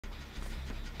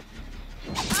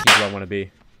is where I want to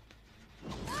be.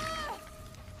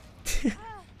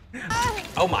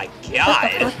 Oh my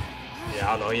god! Yeah,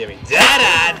 I don't know, he hit me.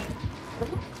 Dad!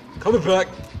 Coming back!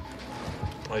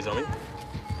 Oh, he's on me.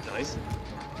 Nice.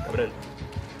 Coming in.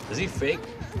 Is he fake?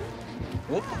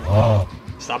 Whoop. Oh.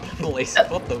 Stop in place.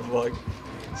 What the fuck?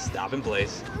 Stop in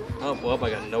place. Oh, well, I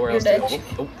got nowhere else to go.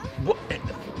 Oh, oh,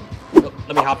 oh,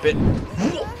 let me hop in.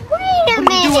 Wait a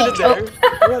minute! What are you doing in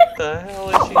there? What the hell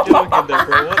is she doing in there,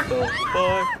 bro? What the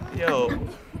fuck? Yo.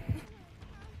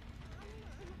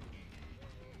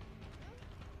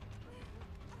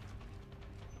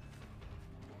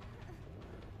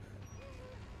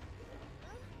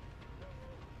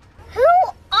 Who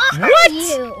are What?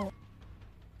 you?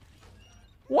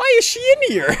 Why is she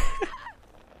in here?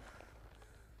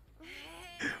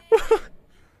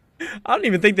 I don't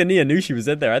even think that Nea knew she was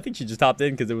in there. I think she just hopped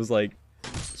in because it was like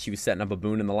she was setting up a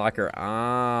boon in the locker.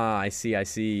 Ah, I see, I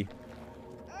see.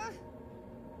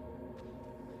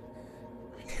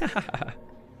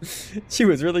 She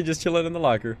was really just chilling in the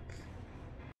locker.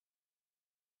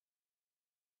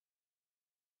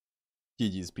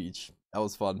 GG's Peach. That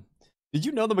was fun. Did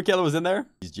you know that Michaela was in there?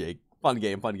 He's Jake. Fun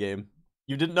game, fun game.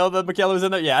 You didn't know that Michaela was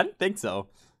in there? Yeah, I didn't think so.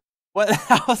 What?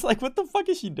 I was like, what the fuck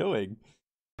is she doing?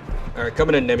 Alright,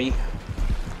 coming in, Nemi.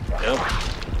 Yep.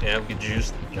 Yeah, get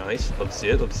juiced. Nice. Let's see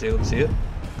it, let's see it, let's see it.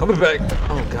 Coming back.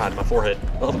 Oh god, my forehead.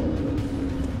 Oh.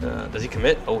 Does he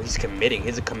commit? Oh, he's committing.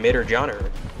 He's a committer, Johnner.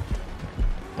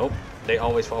 Oh, they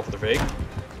always fall for the fake.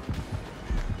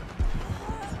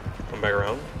 Come back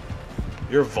around.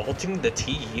 You're vaulting the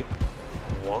T.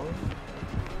 What?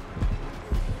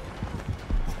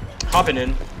 Hopping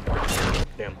in.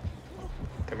 Damn.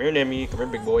 Come here, Nemi. Come here,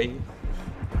 big boy.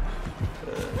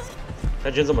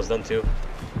 That gen's almost done too.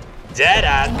 Dead.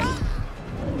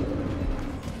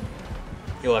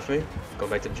 You left me. Go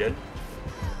back to gen.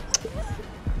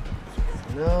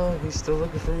 No, he's still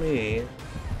looking for me.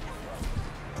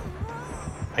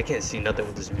 I can't see nothing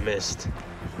with this mist.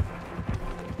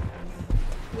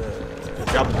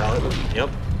 Drop the pallet. Yep.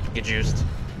 Get juiced.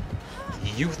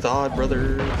 You thought,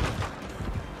 brother.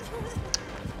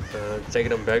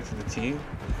 Taking him back to the T.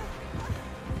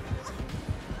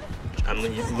 I'm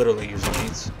literally using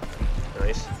cheats.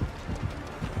 Nice.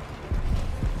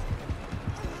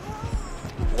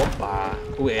 Whoopa.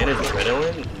 Ooh, and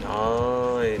adrenaline.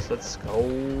 Nice. Let's go.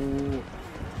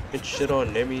 Good shit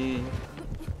on Nemi.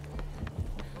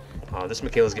 Oh, this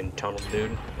Michaela's getting tunneled,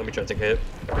 dude. Let me try to take a hit.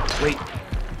 Wait.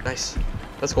 Nice.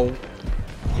 Let's go.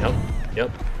 Yep.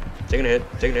 Yep. Taking a hit.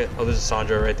 Taking a hit. Oh, there's a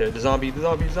Sandra right there. The zombie. The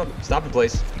zombie. The zombie. Stop in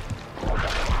place.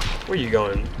 Where are you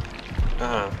going?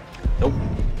 Nope.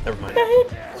 Never mind.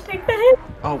 Take the hit.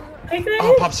 Oh. Take the Oh,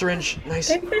 hit. pop syringe. Nice.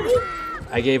 Take the hit.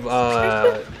 I gave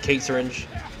Kate syringe.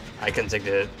 I couldn't take the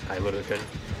hit. I literally couldn't.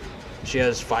 She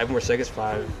has 5 more seconds.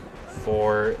 5,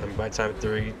 4, and by time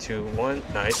 3, 2, 1.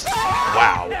 Nice.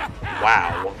 Wow.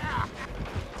 Wow.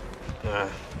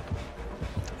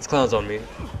 This clown's on me.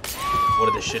 One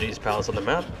of the shittiest pallets on the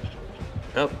map.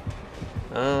 Nope.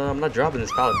 I'm not dropping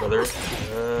this pallet, brother.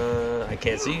 I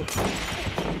can't see.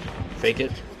 Fake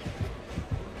it.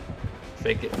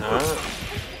 Fake it. Damn, I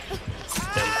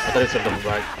thought he was gonna double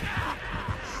back.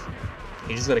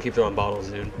 He's just gonna keep throwing bottles,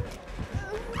 dude.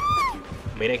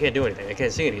 I mean, I can't do anything. I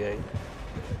can't see anything.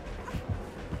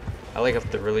 I like have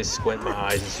to really squint my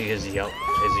eyes and see his yellow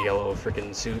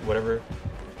freaking suit, whatever.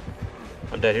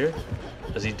 I'm dead here.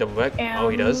 Does he double back? Oh,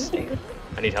 he does.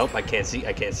 I need help. I can't see.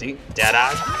 I can't see. Dead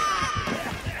eye.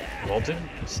 Vaulted.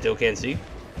 Still can't see.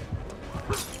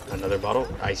 Another bottle.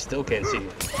 I still can't see.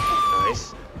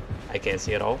 Nice. I can't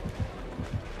see at all.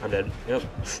 I'm dead. Yep.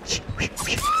 Yeah,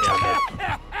 I'm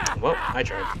dead. Well, I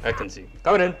tried. I couldn't see.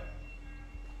 Coming in.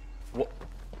 Wha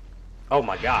Oh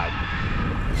my god.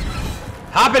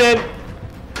 Hopping in.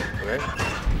 Okay.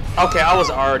 Okay, I was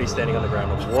already standing on the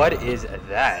ground. What is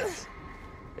that?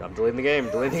 Yo, I'm deleting the game.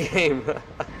 Deleting the game.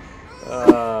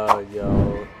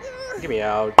 Yo. Get me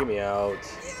out. Get me out.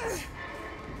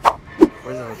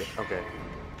 Where's the other? Okay.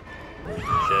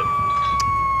 Shit.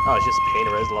 Oh, it's just pain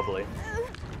res. Lovely.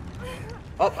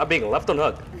 Oh, I'm being left on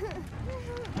hook.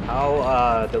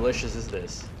 How delicious is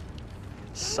this?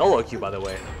 Solo queue, by the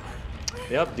way.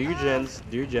 Yep, do your gens.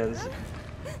 Do your gens.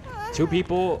 2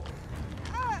 people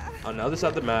on the other side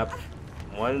of the map.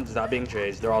 One's not being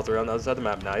chased. They're all 3 on the other side of the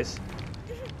map. Nice.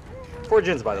 4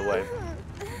 gens, by the way.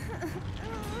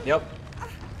 Yep.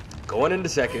 Going into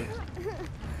second.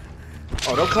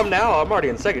 Oh, don't come now. I'm already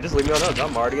in second. Just leave me on hook.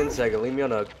 I'm already in second. Leave me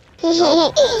on hook.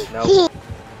 No. No.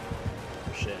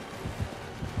 Shit.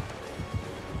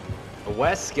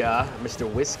 Weska,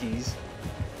 Mr. Whiskey's.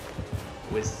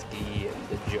 Whiskey in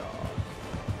the jar.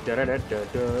 Da da da da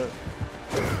da.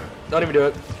 Don't even do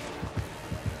it.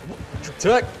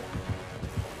 Tuck.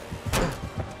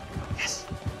 Yes.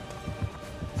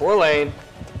 4 lane.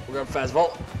 We're gonna fast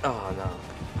vault. Oh no.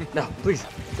 No, please.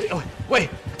 Wait.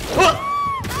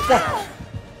 Oh.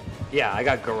 Yeah, I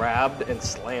got grabbed and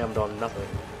slammed on nothing.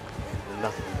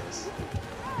 Nothingness.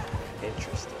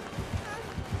 Interesting.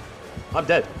 I'm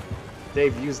dead.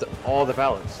 They've used all the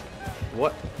pallets.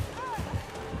 What?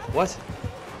 What?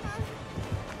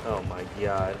 Oh my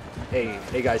god.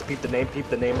 Hey guys, peep the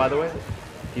name by the way.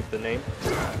 Peep the name.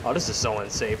 Oh, this is so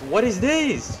unsafe. What is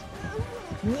this?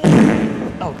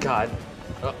 Oh god.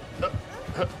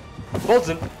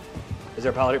 Bolton. Is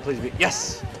there a pallet here? Please be.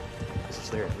 Yes! This was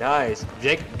there. Nice.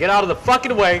 Jake, get out of the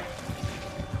fucking way!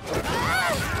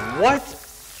 What?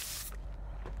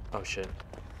 Oh shit.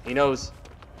 He knows.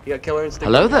 He got killer instinct.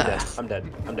 Hello there. I'm dead.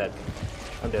 I'm dead.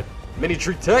 I'm dead. Mini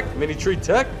tree tech. Mini tree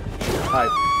tech. I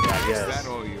guess. Is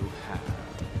that all you have?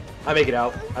 I make it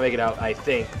out. I make it out. I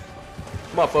think.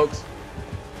 Come on, folks.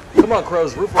 Come on,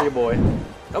 crows. Root for your boy.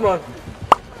 Come on.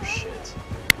 Oh shit.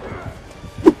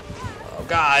 Oh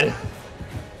god.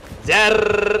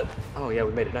 Dead. Oh yeah,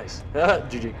 we made it. Nice.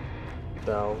 GG.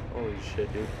 No. Holy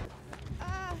shit, dude.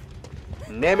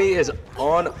 Nemi is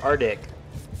on our dick.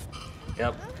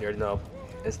 Yep, you already know.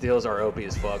 His steals are OP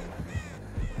as fuck.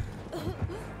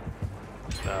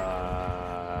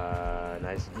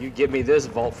 Nice. You give me this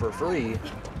vault for free.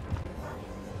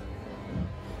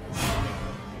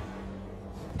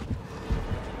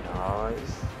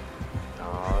 Nice.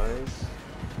 Nice.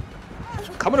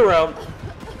 Coming around.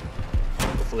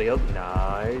 Hopefully,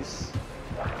 nice.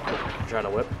 I'm trying to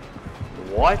whip.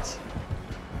 What?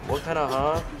 What kind of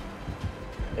huh?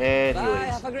 And he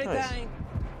leaves. Have a great time.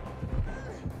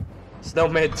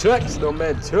 Snowman took.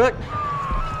 Snowman took.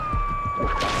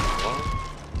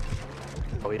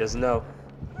 Oh, he doesn't know.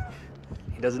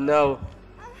 He doesn't know.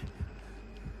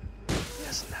 He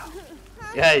doesn't know.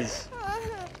 Guys,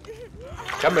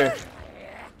 come here.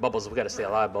 Bubbles, we gotta stay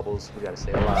alive. Bubbles, we gotta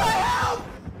stay alive.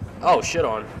 Oh, shit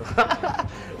on.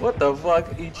 What the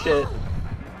fuck? Eat shit.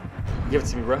 Give it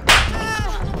to me, bro.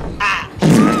 Ah!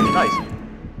 Nice.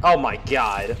 Oh my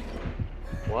god.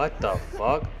 What the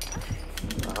fuck?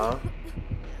 Uh-huh.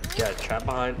 Yeah, trap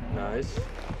behind. Nice.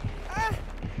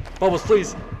 Bubbles,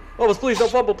 please. Bubbles, please.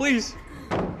 Don't fumble, please.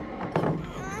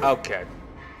 Okay.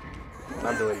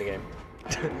 I'm deleting the game.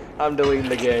 I'm deleting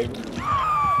the game.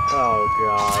 Oh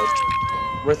god.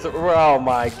 Oh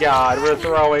my god. We're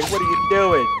throwing. What are you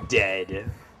doing?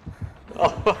 Dead.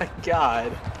 Oh my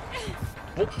god.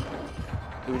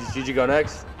 Did you go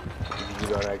next? Did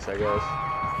you go next, I guess?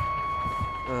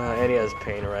 And he has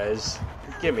pain res.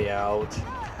 Get me out.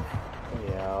 Get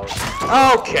me out.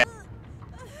 Okay.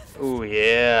 Ooh,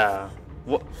 yeah.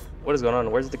 What is going on?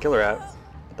 Where's the killer at?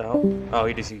 What the hell? Oh,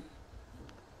 he DC.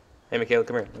 Hey, Michaela,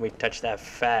 come here. Let me touch that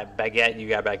fat baguette you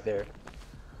got back there.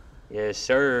 Yes,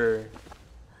 sir.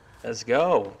 Let's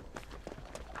go.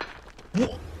 Wait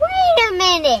a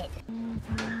minute.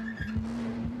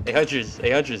 Hey, Huntress.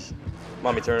 Hey, Huntress.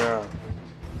 Mommy, turn around.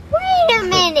 Wait a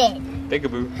minute.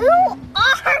 Peekaboo. Who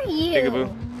are you? Peekaboo.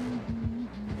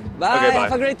 Bye. Okay, bye.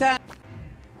 Have a great time.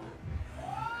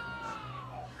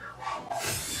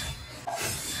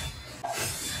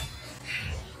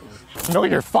 Know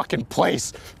your fucking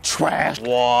place, trash.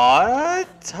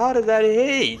 What? How did that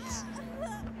hit?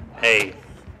 Hey,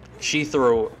 she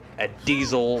threw a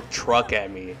diesel truck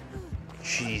at me.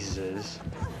 Jesus.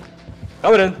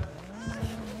 Coming in.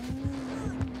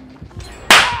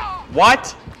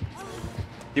 What?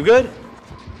 You good?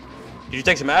 Did you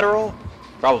take some Adderall?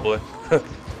 Probably.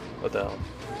 What the hell?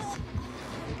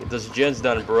 Get those gens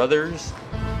done, brothers.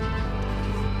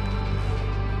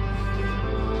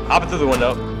 Hop it through the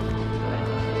window.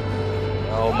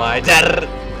 Oh my dad.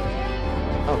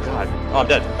 Oh god. Oh, I'm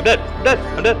dead. I'm dead. I'm dead.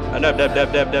 I'm dead. I'm dead. Dead.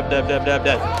 Dead. Dead. Dead. Dead. Dead. Dead. Dead.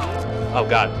 Dead. Oh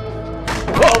god.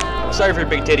 Whoa. Sorry for your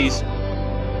big titties.